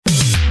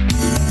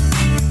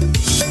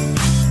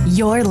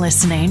You're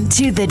listening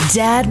to the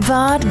Dad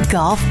Bod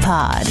Golf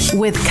Pod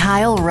with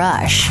Kyle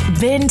Rush,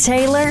 Ben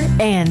Taylor,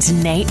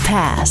 and Nate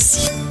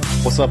Pass.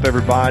 What's up,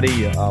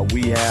 everybody?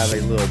 We have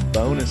a little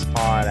bonus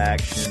pod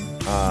action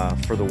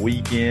for the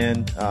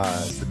weekend.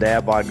 It's the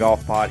Dad Bod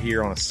Golf Pod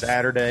here on a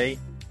Saturday,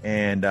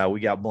 and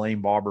we got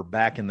Blaine Barber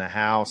back in the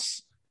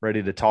house,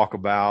 ready to talk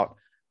about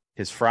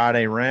his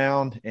Friday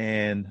round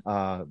and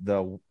what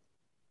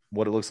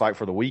it looks like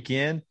for the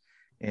weekend.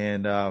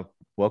 And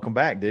welcome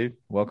back, dude.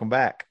 Welcome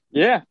back.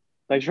 Yeah.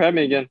 Thanks for having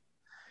me again.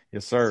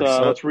 Yes, sir.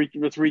 So let's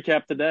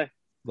recap today.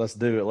 Let's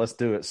do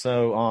it.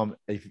 So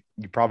if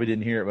you probably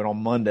didn't hear it, but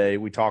on Monday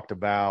we talked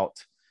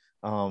about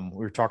we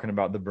were talking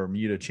about the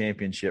Bermuda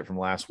Championship from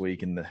last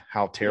week and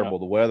how terrible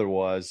the weather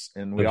was.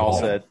 And we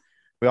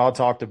all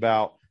talked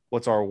about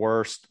what's our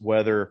worst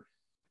weather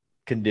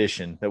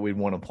condition that we'd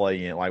want to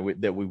play in,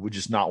 that we would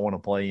just not want to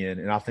play in.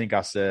 And I think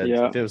I said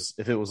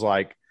if it was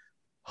like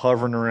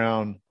hovering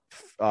around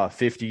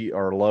 50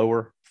 or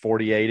lower,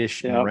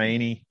 48-ish and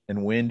rainy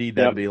and windy,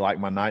 that'd be like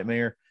my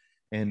nightmare.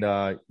 And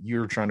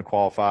you were trying to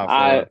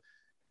qualify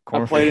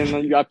for I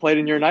played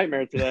in your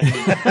nightmare today.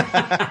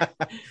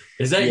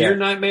 Is that your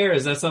nightmare?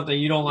 Is that something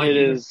you don't like? It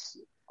is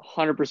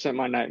 100%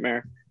 my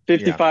nightmare.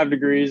 55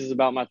 degrees is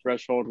about my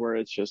threshold where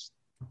it's just,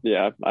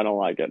 I don't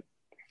like it.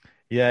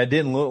 Yeah, it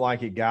didn't look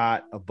like it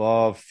got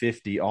above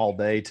 50 all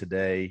day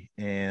today,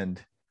 and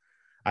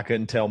I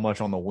couldn't tell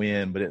much on the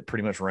wind, but it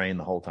pretty much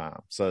rained the whole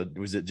time. So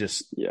was it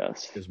just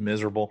it was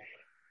miserable?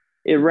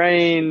 It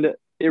rained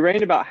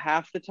about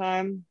half the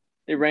time.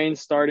 It rained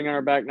starting on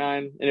our back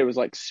nine, and it was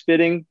like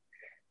spitting,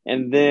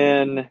 and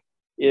then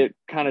it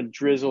kind of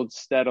drizzled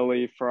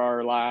steadily for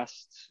our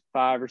last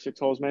 5 or 6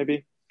 holes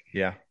maybe.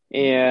 Yeah.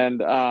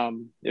 And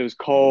it was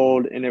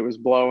cold, and it was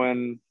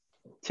blowing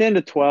 10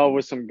 to 12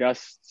 with some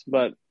gusts,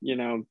 but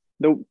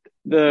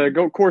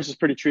the course is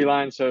pretty tree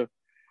lined, so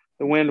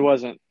the wind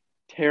wasn't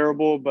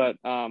terrible, but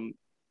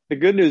the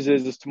good news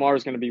is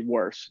tomorrow's going to be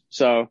worse.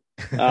 So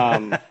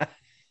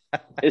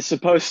it's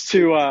supposed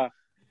to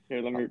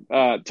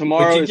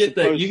tomorrow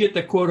but you get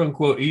the quote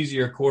unquote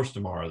easier course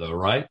tomorrow though,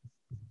 right?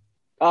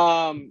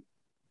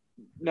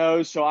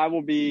 No, so I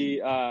will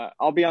be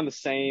I'll be on the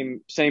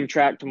same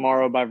track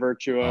tomorrow by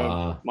virtue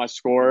of my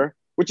score,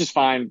 which is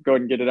fine. Go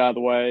ahead and get it out of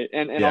the way.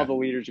 And all the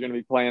leaders are going to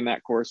be playing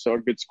that course, so a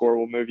good score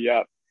will move you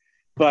up.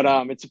 But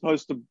it's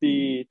supposed to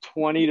be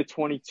 20 to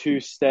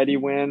 22 steady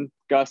wind,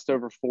 gust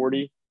over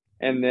 40.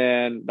 And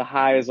then the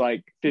high is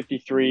like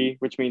 53,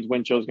 which means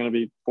wind chill is going to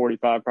be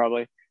 45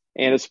 probably.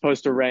 And it's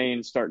supposed to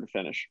rain start to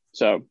finish.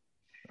 So.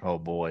 Oh,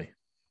 boy.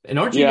 And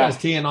aren't you guys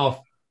teeing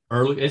off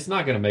early? It's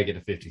not going to make it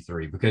to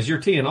 53 because you're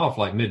teeing off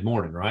like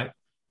mid-morning, right?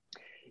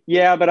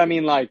 Yeah, but I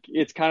mean, like,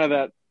 it's kind of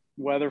that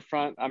weather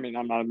front. I mean,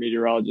 I'm not a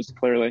meteorologist,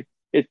 clearly.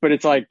 But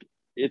it's like,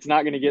 it's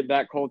not going to get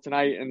that cold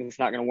tonight, and it's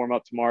not going to warm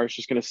up tomorrow. It's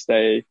just going to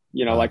stay,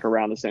 like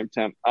around the same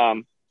temp.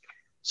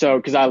 So,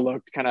 because I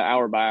looked kind of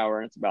hour by hour,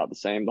 and it's about the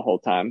same the whole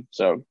time.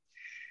 So,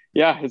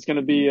 yeah, it's going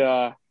to be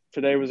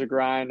today was a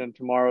grind, and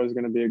tomorrow is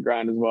going to be a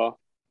grind as well.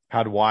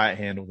 How did Wyatt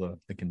handle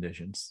the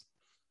conditions?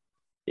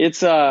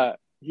 It's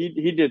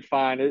he did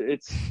fine. It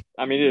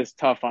is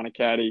tough on a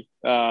caddy.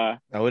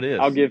 It is.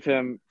 I'll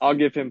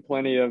give him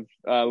plenty of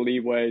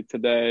leeway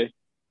today.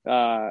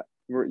 It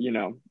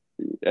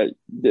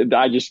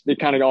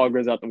kind of all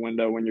goes out the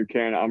window when you're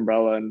carrying an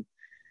umbrella and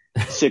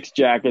 6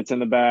 jackets in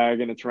the bag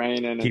and it's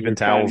raining. Keeping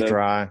towels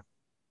dry.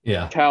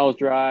 Yeah. Towels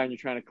dry, and you're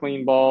trying to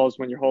clean balls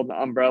when you're holding the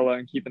umbrella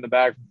and keeping the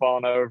bag from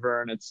falling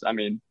over. And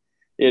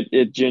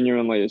it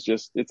genuinely is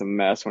it's a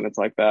mess when it's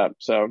like that.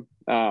 So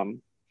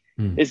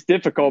it's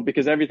difficult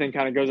because everything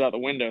kind of goes out the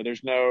window.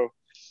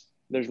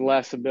 There's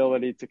less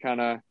ability to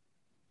kind of,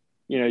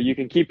 you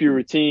can keep your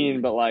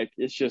routine, but like,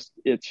 it's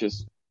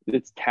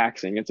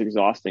taxing. It's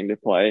exhausting to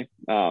play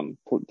in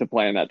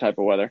that type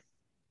of weather.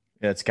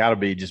 Yeah. It's gotta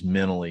be just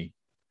mentally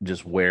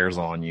just wears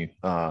on you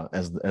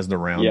as the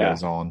round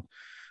goes on.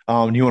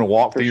 You want to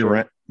walk through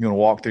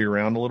your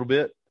round a little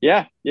bit?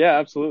 Yeah,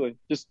 absolutely.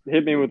 Just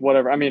hit me with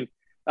whatever. I mean,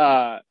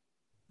 as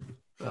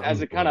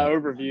a kind of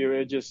overview,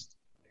 it just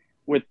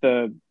with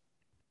the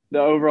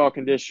overall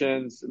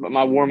conditions,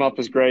 my warm up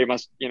was great.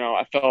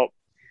 I felt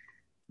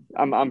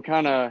I'm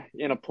kind of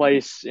in a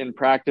place in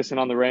practice and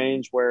on the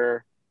range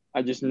where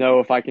I just know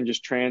if I can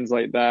just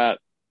translate that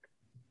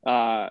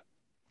kind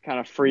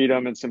of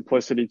freedom and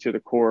simplicity to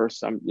the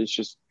course, it's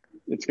just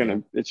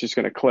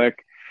gonna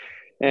click.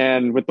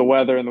 And with the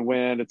weather and the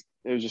wind,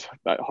 it was just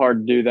hard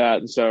to do that.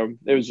 And so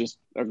it was just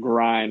a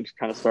grind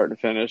kind of start to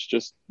finish.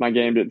 Just my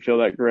game didn't feel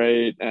that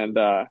great. And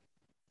the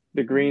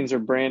greens are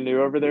brand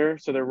new over there.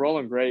 So they're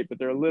rolling great, but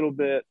they're a little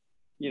bit,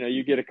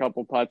 you get a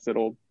couple putts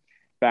that'll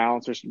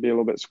bounce or be a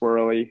little bit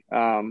squirrely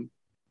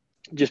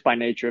just by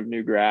nature of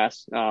new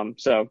grass.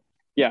 So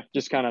yeah,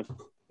 just kind of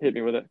hit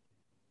me with it.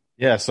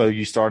 Yeah. So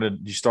you start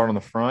on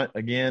the front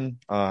again,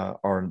 I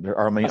started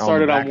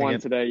on one again?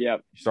 Today.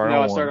 Yep. I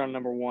started on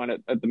number 1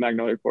 at the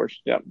Magnolia course.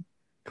 Yep.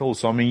 Cool.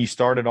 So, you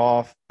started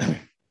off,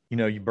 you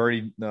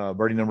birdied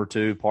birdie number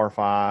 2, par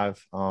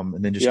 5,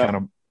 and then just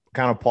kind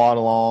of plod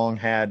along,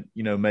 had,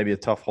 maybe a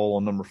tough hole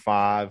on number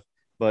 5,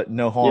 but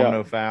no harm,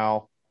 no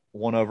foul.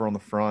 1 over on the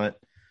front.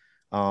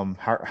 How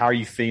are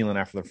you feeling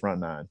after the front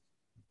 9?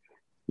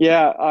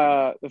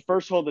 Yeah, the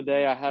first hole of the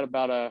day, I had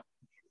about a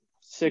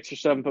 6 or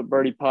 7 foot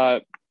birdie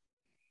putt.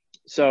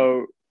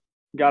 So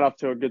got off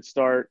to a good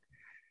start.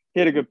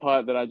 Hit a good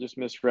putt that I just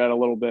misread a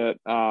little bit.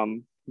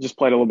 Just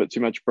played a little bit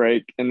too much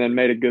break, and then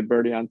made a good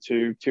birdie on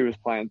 2. 2 was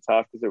playing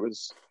tough because it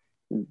was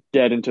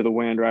dead into the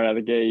wind right out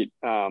of the gate.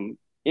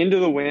 Into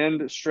the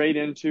wind, straight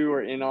into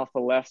or in off the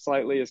left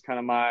slightly is kind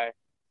of my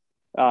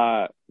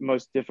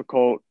most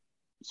difficult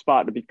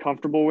spot to be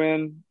comfortable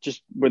in.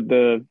 Just with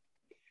the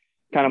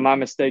kind of my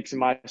mistakes in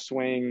my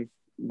swing,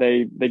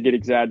 they get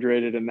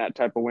exaggerated in that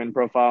type of wind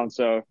profile. And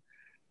so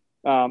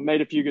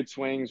made a few good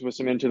swings with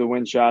some into the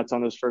wind shots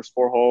on those first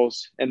 4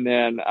 holes. And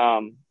then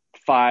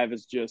 5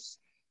 is just,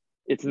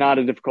 it's not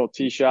a difficult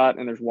tee shot,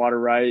 and there's water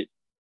right.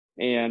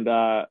 And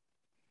I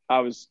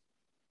was,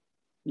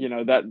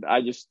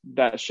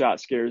 that shot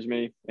scares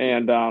me,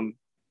 and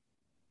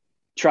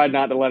tried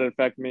not to let it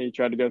affect me,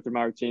 tried to go through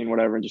my routine,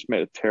 whatever, and just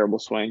made a terrible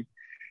swing.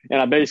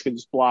 And I basically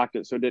just blocked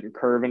it so it didn't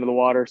curve into the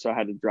water. So I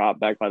had to drop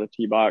back by the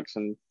tee box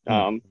and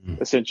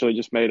essentially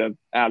just made a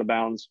out of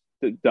bounds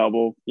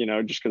double,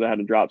 just because I had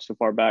to drop so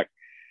far back.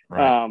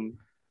 Right.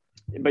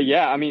 But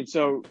yeah, I mean,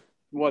 so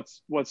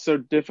what's so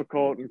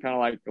difficult and kind of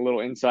like a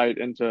little insight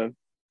into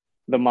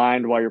the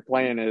mind while you're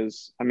playing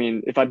is, I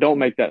mean, if I don't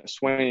make that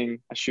swing,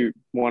 I shoot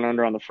 1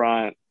 under on the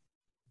front,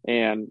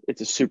 and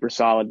it's a super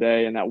solid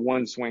day. And that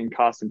one swing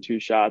costing 2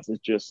 shots is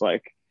just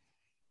like,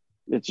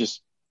 it's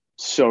just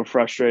so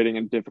frustrating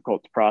and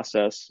difficult to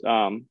process.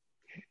 And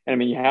I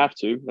mean, you have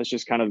to, that's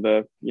just kind of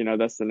the,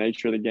 that's the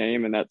nature of the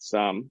game. And that's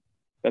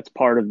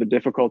part of the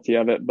difficulty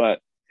of it.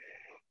 But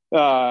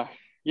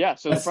yeah,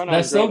 so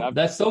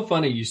that's so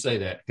funny you say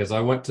that, because I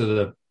went to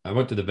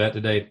the vet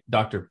today,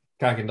 Dr.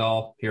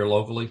 Kuykendall here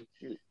locally,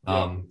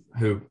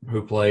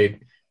 who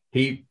played.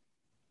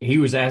 He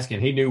was asking,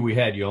 he knew we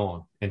had you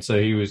on, and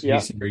so he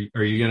said,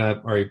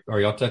 are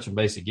y'all touching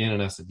base again?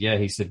 And I said, yeah.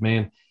 He said,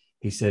 man,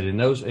 he said, in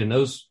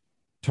those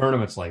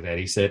tournaments like that,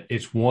 he said,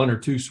 it's 1 or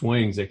 2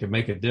 swings that can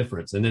make a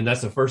difference. And then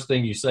that's the first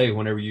thing you say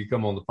whenever you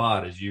come on the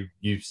pod is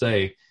you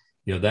say,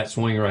 that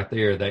swing right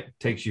there, that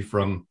takes you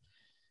from,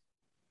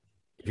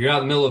 if you're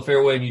out in the middle of the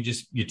fairway and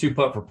you 2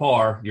 putt for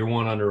par, you're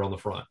 1 under on the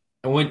front.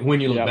 And when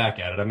you look back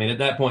at it, I mean, at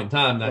that point in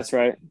time, that's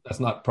right. That's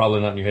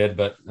probably not in your head,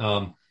 but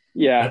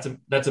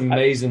that's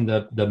amazing.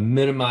 The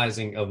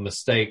minimizing of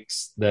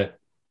mistakes that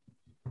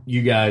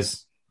you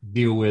guys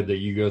deal with, that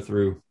you go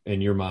through in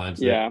your minds.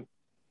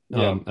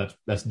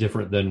 That's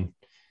different than,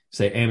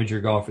 say, amateur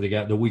golfer. They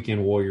got the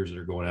weekend warriors that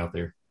are going out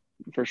there.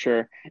 For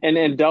sure.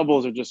 And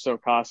doubles are just so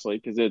costly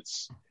because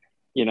it's,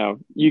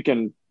 you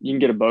can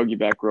get a bogey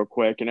back real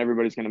quick, and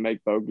everybody's going to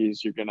make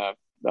bogeys. You're going to,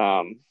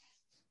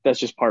 that's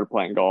just part of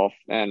playing golf.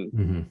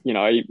 And,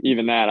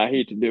 even that, I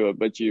hate to do it,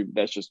 but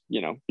that's just,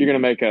 you're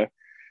going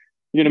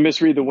to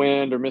misread the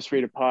wind or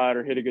misread a putt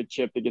or hit a good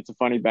chip that gets a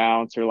funny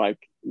bounce, or like,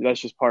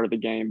 that's just part of the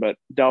game. But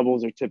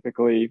doubles are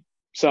typically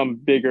some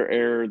bigger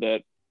error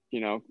that,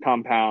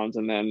 compounds.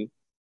 And then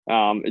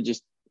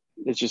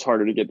it's just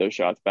harder to get those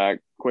shots back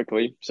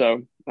quickly.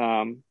 So, so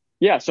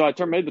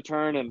I made the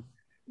turn and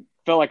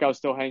felt like I was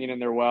still hanging in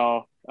there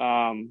well.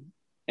 And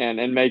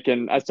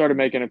I started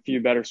making a few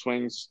better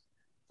swings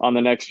on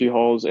the next few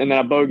holes. And then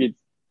I bogeyed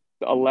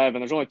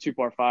 11. There's only 2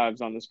 par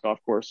 5s on this golf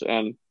course.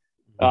 And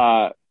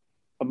I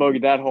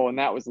bogeyed that hole. And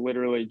that was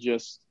literally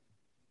just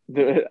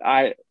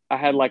I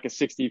had like a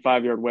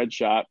 65-yard wedge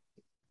shot.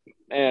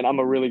 And I'm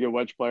a really good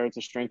wedge player. It's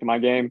a strength of my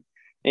game.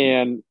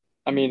 And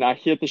I mean, I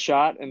hit the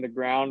shot and the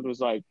ground was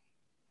like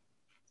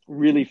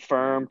really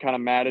firm, kind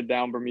of matted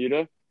down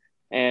Bermuda.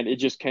 And it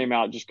just came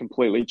out just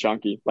completely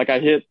chunky. Like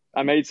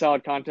I made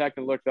solid contact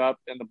and looked up,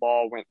 and the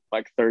ball went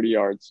like 30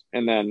 yards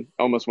and then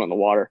almost went in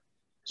the water.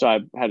 So I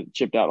had it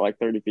chipped out like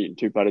 30 feet and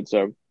 2-putted.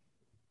 So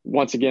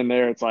once again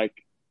there, it's like,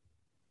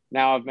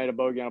 now I've made a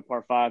bogey on a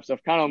par 5. So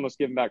I've kind of almost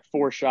given back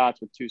 4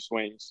 shots with 2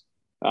 swings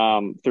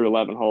through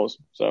 11 holes.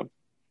 So.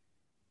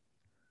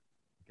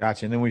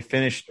 Gotcha. And then we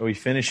finish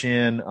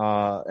in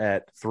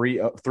at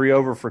 3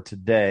 over for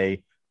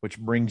today, which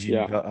brings you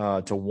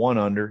to 1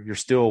 under. You're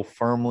still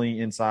firmly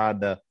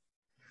inside the,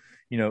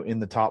 in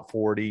the top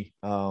 40.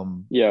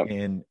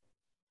 And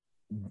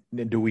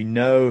do we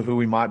know who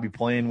we might be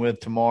playing with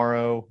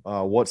tomorrow?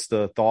 What's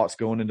the thoughts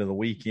going into the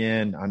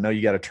weekend? I know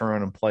you got to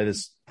turn and play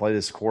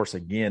this course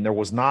again. There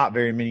was not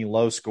very many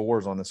low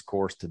scores on this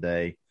course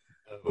today.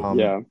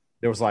 There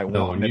was like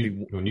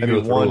maybe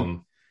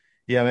one.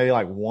 Yeah, maybe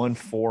like 1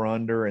 4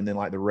 under, and then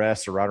like the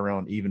rest are right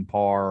around even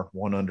par,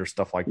 1 under,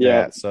 stuff like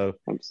that. So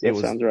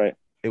sounds right.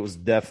 It was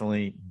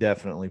definitely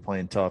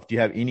playing tough. Do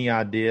you have any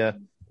idea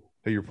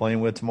who you're playing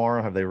with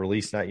tomorrow? Have they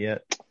released that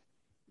yet?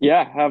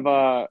 Yeah, I have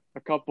a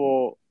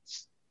couple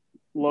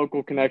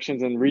local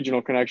connections and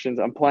regional connections.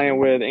 I'm playing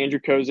with Andrew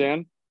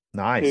Kozan,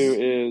 nice, who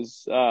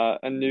is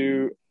a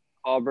new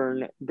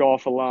Auburn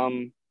golf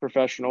alum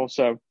professional.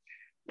 So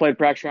played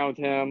practice round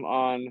with him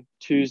on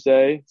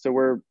Tuesday.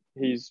 So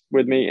he's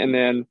with me. And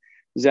then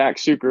Zach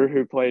Suker,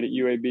 who played at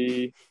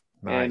UAB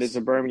and is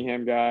a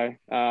Birmingham guy.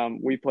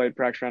 We played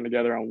practice round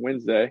together on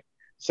Wednesday.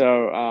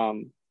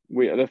 So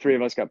the three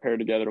of us got paired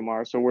together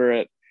tomorrow. So we're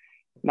at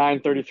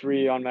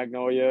 9:33 on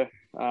Magnolia,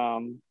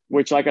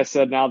 which, like I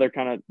said, now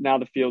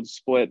the field's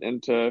split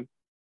into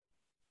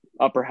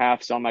upper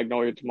halves on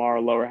Magnolia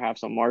tomorrow, lower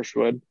halves on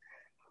Marshwood.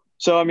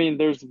 So, I mean,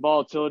 there's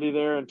volatility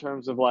there in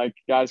terms of like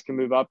guys can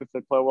move up if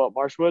they play well at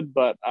Marshwood,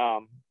 but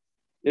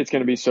it's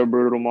going to be so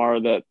brutal tomorrow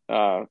that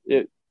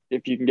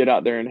if you can get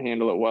out there and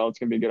handle it well, it's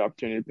going to be a good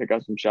opportunity to pick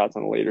up some shots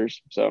on the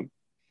leaders. So,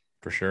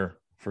 for sure.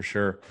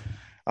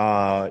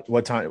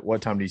 What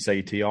time do you say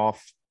you tee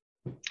off?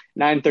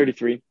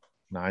 9:33.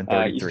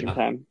 9:33 Eastern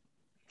time.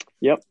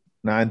 Yep.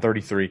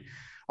 9:33.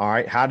 All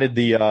right. How did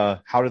the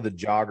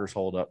joggers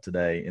hold up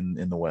today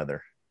in the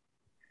weather?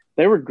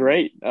 They were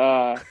great.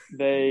 They,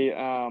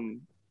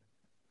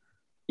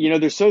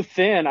 they're so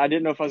thin. I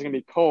didn't know if I was going to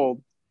be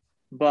cold,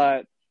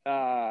 but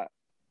there's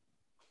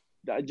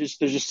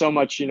just so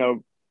much,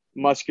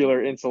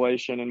 muscular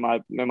insulation in my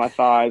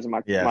thighs and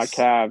my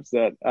calves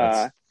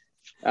that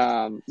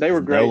they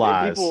were great. No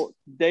lies.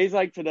 Days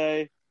like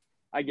today,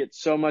 I get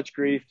so much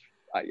grief.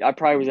 I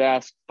probably was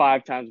asked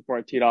 5 times before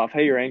I teed off,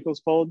 "Hey, your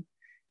ankle's cold?"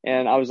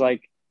 And I was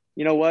like,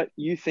 you know what?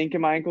 You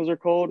thinking my ankles are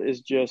cold is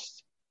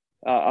just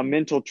a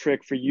mental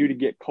trick for you to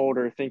get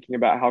colder thinking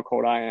about how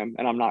cold I am,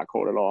 and I'm not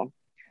cold at all.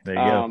 There you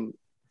go.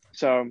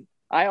 So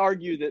I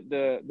argue that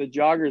the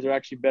joggers are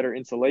actually better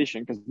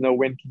insulation because no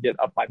wind can get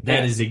up my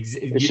pants.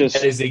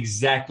 That is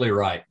exactly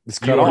right. It's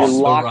You're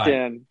locked right.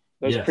 in.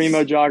 Those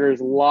Primo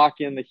joggers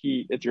lock in the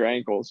heat at your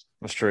ankles.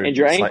 That's true. And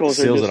your ankles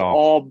are just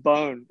all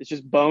bone. It's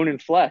just bone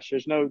and flesh.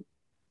 I'm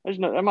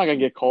not going to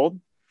get cold.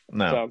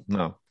 No.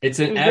 It's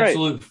an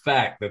absolute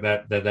fact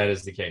that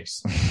is the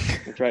case.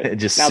 That's right. It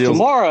just now seals.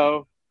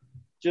 Tomorrow,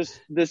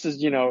 this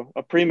is, a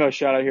Primo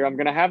shout out here. I'm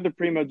going to have the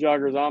Primo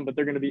joggers on, but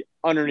they're going to be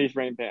underneath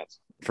rain pants.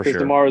 For sure.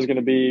 Tomorrow is going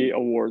to be a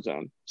war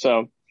zone.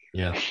 So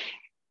yeah.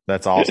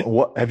 That's awesome.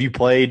 What have you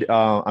played?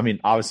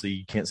 Obviously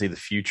you can't see the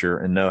future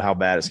and know how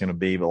bad it's going to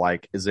be, but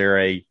like,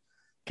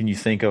 can you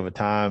think of a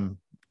time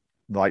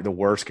like the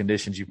worst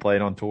conditions you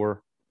played on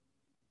tour?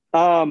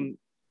 I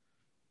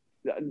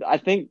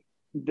think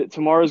that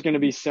tomorrow is going to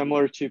be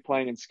similar to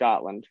playing in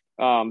Scotland.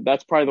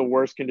 That's probably the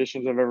worst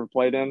conditions I've ever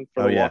played in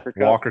for the Walker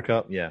Cup. Walker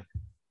Cup. Yeah.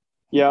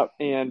 Yep.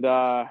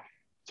 And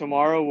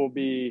tomorrow will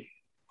be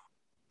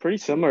pretty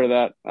similar to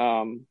that.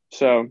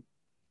 So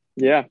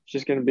yeah, it's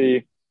just going to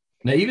be,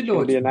 now, even though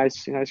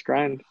it's a nice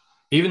grind,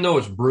 even though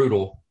it's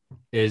brutal,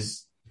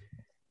 is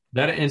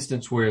that an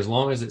instance where as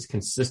long as it's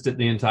consistent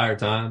the entire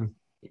time,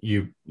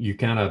 you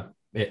kind of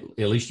at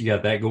least you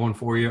got that going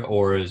for you,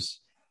 or is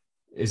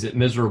it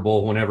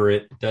miserable whenever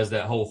it does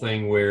that whole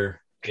thing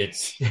where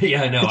it's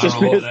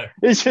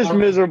it's just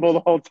miserable the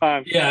whole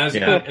time. Yeah,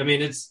 I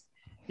mean it's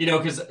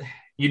because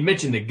you'd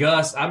mentioned the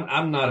Gus.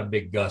 I'm not a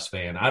big Gus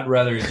fan. I'd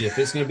rather, if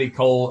it's going to be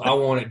cold, I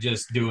want it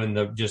just doing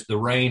the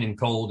rain and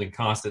cold and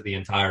constant the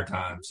entire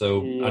time.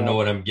 So yeah. I know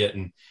what I'm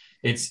getting.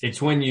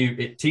 It's when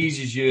it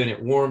teases you and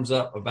it warms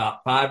up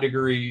about 5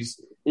 degrees.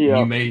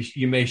 Yeah.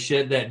 You may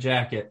shed that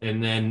jacket,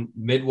 and then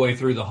midway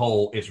through the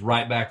hole, it's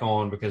right back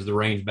on because the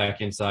rain's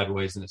back in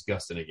sideways and it's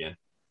gusting again.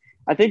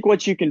 I think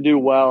what you can do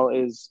well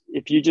is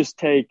if you just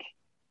take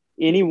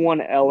any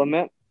one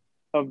element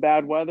of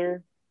bad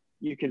weather,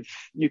 you can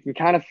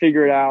kind of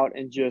figure it out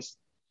and just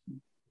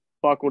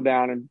buckle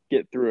down and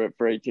get through it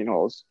for 18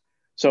 holes.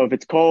 So if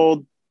it's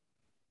cold,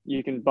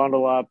 you can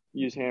bundle up,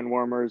 use hand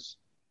warmers,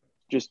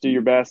 just do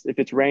your best. If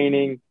it's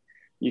raining,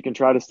 you can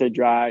try to stay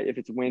dry. If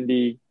it's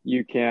windy,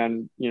 you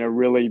can,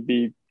 really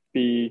be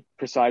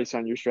precise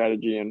on your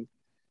strategy and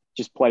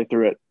just play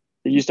through it.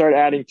 If you start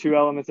adding 2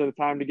 elements at a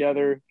time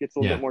together, it gets a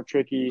little bit more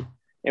tricky.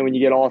 And when you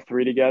get all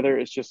 3 together,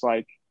 it's just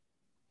like,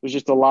 there's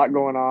just a lot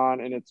going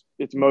on, and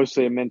it's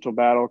mostly a mental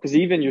battle. Because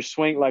even your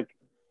swing, like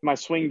my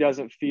swing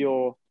doesn't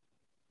feel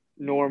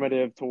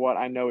normative to what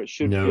I know it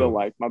should feel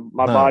like.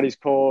 My body's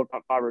cold,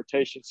 my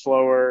rotation's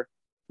slower,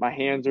 my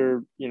hands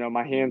are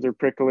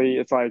prickly.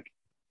 It's like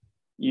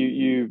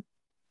you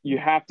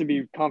have to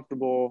be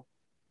comfortable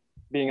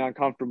being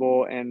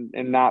uncomfortable and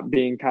not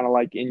being kind of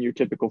like in your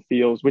typical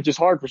feels, which is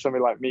hard for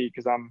somebody like me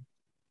because I'm,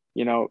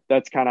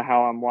 that's kind of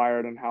how I'm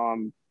wired and how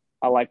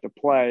I like to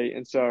play.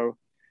 And so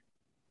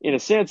in a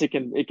sense, it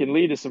can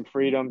lead to some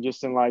freedom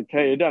just in like,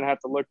 hey, it doesn't have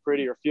to look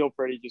pretty or feel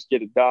pretty, just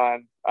get it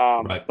done.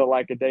 Right. But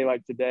like a day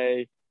like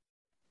today,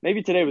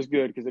 maybe today was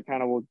good because it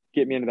kind of will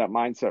get me into that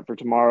mindset for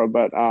tomorrow.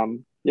 But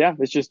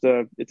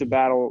it's a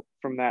battle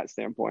from that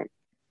standpoint.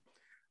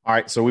 All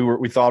right. So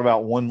we thought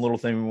about one little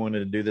thing we wanted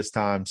to do this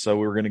time. So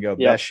we were going to go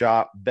best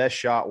shot,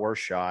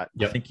 worst shot.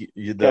 Yep. I think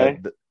you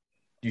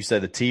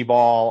said the tee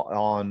ball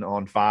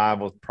on 5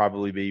 will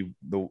probably be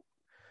the.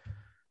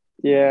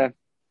 Yeah.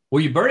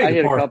 Well, you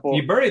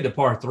buried the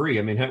par 3.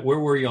 I mean, where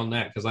were you on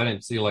that? Because I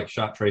didn't see like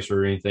shot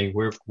tracer or anything.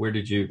 Where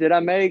did you? Did I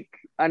make?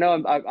 I know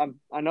I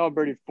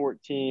birdied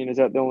 14. Is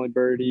that the only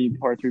birdie?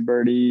 Par 3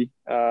 birdie.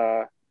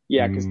 Yeah,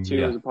 because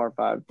 2 was a par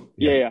 5.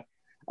 Yeah.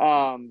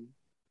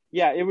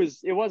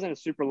 It wasn't a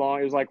super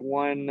long. It was like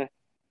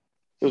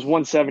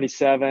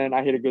 177.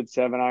 I hit a good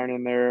 7 iron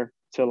in there.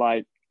 to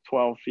like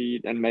 12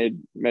 feet and made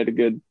a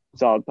good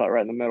solid putt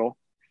right in the middle.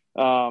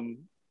 I'm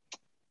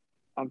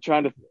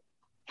trying to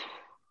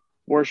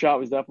 – worst shot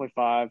was definitely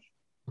 5.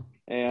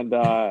 And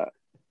yeah,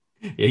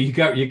 you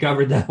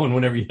covered that one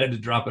whenever you had to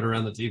drop it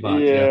around the tee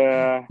box.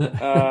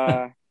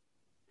 Yeah.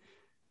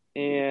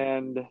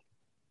 And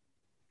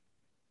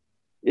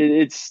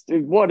it's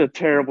what a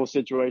terrible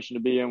situation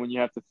to be in when you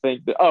have to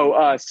think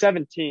that,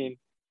 17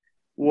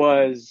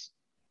 was –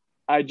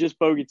 I just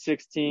bogeyed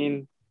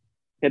 16,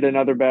 hit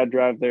another bad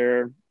drive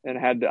there,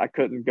 and I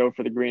couldn't go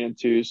for the green in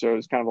 2. So it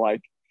was kind of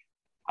like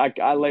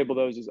I label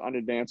those as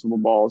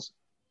unadvanceable balls.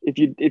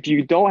 If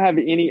you don't have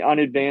any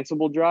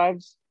unadvanceable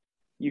drives,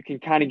 you can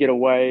kind of get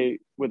away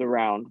with a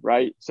round,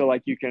 right? So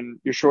like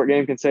your short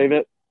game can save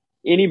it.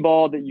 Any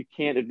ball that you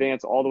can't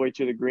advance all the way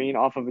to the green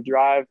off of a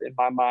drive, in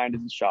my mind,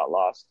 is a shot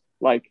lost.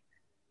 Like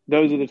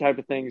those are the type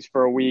of things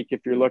for a week,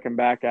 if you're looking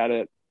back at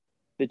it,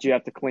 that you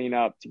have to clean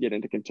up to get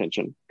into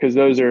contention, because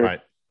those are right.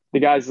 The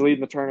guys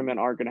leading the tournament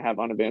aren't going to have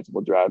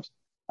unadvanceable drives.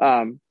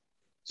 So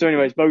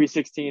anyways, bogey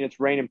 16,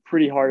 it's raining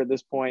pretty hard at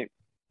this point.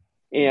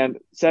 And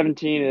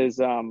 17 is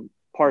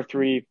par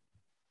 3,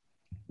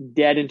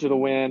 dead into the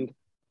wind.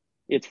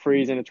 It's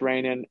freezing, it's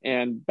raining,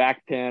 and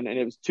back pin, and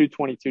it was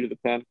 222 to the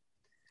pin.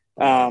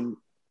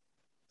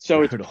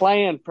 So it's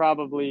playing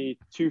probably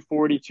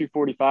 240,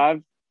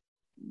 245,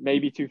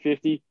 maybe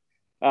 250.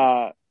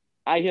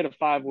 I hit a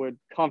 5-wood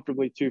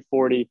comfortably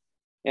 240,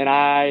 and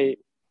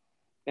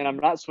I'm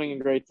not swinging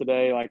great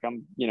today. Like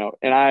and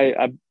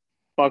I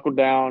buckled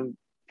down,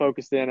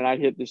 focused in, and I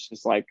hit this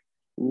just like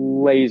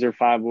laser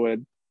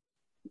 5-wood,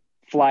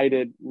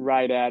 flighted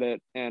right at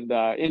it, and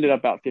ended up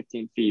about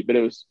 15 feet. But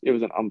it was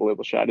an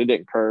unbelievable shot. It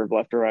didn't curve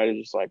left or right. It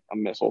was just like a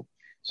missile.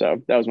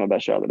 So that was my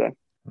best shot of the day.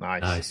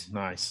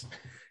 Nice.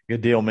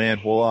 Good deal,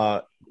 man.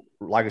 Well,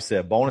 like I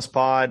said, bonus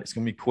pod. It's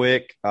going to be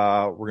quick.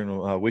 We're going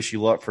to wish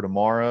you luck for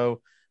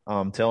tomorrow.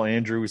 Tell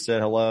Andrew we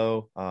said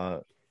hello,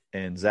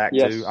 and Zach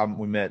too. I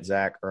met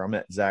Zach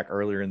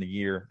earlier in the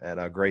year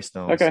at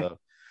Greystone. Okay.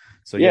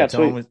 So yeah,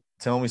 tell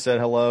him we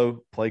said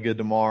hello. Play good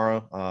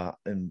tomorrow.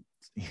 And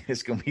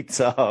it's going to be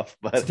tough,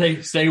 but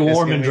stay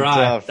warm and dry.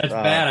 Tough. That's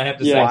bad. I have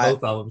to say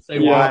both of them. Stay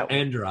warm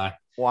and dry.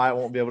 Wyatt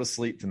won't be able to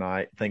sleep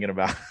tonight thinking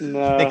about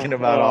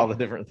all the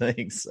different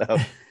things.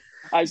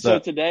 So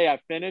today I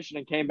finished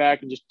and came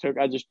back and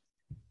I just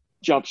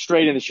jumped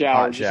straight in the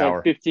shower. Just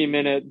like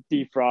 15-minute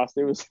defrost.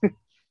 It was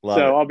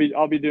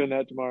I'll be doing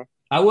that tomorrow.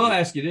 I will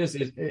ask you this: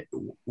 is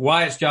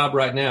Wyatt's job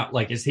right now?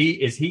 Like, is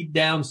he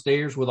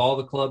downstairs with all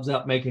the clubs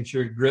out, making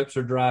sure grips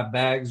are dry,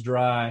 bags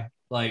dry?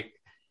 Like,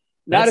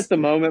 not at the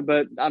moment,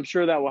 but I'm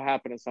sure that will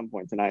happen at some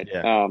point tonight.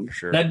 Yeah, for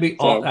sure. That'd be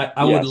all.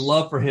 I would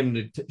love for him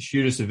to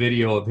shoot us a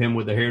video of him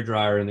with the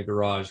hairdryer in the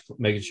garage,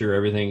 making sure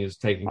everything is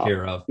taken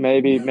care of.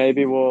 Maybe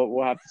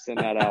we'll have to send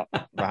that out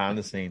behind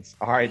the scenes.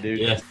 All right, dude.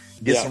 Yes.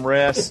 Get some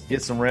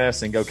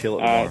rest, and go kill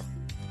it tomorrow.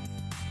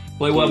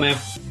 Play well, man.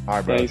 All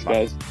right, bro. Thanks,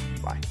 guys.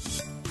 Bye.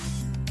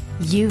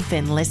 You've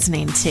been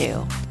listening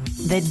to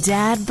the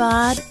Dad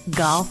Bod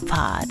Golf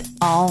Pod.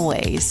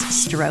 Always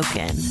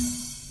stroking.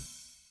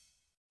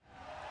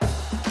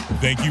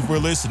 Thank you for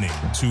listening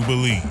to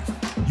Believe.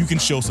 You can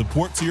show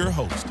support to your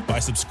host by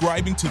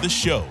subscribing to the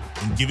show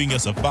and giving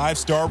us a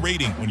 5-star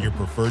rating on your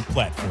preferred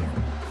platform.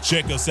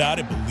 Check us out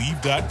at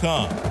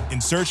Believe.com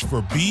and search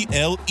for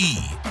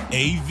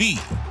BLEAV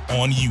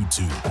on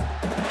YouTube.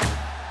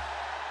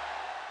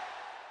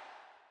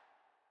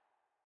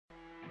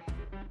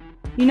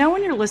 You know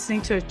when you're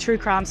listening to a true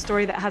crime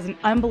story that has an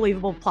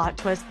unbelievable plot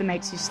twist that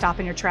makes you stop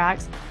in your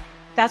tracks?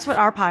 That's what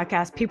our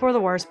podcast, People Are the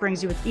Worst,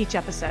 brings you with each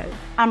episode.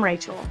 I'm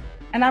Rachel.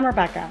 And I'm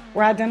Rebecca.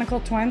 We're identical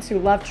twins who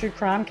love true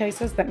crime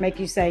cases that make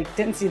you say,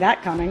 didn't see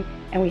that coming,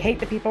 and we hate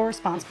the people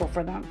responsible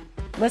for them.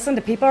 Listen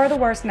to People Are the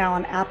Worst now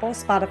on Apple,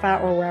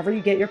 Spotify, or wherever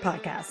you get your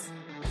podcasts.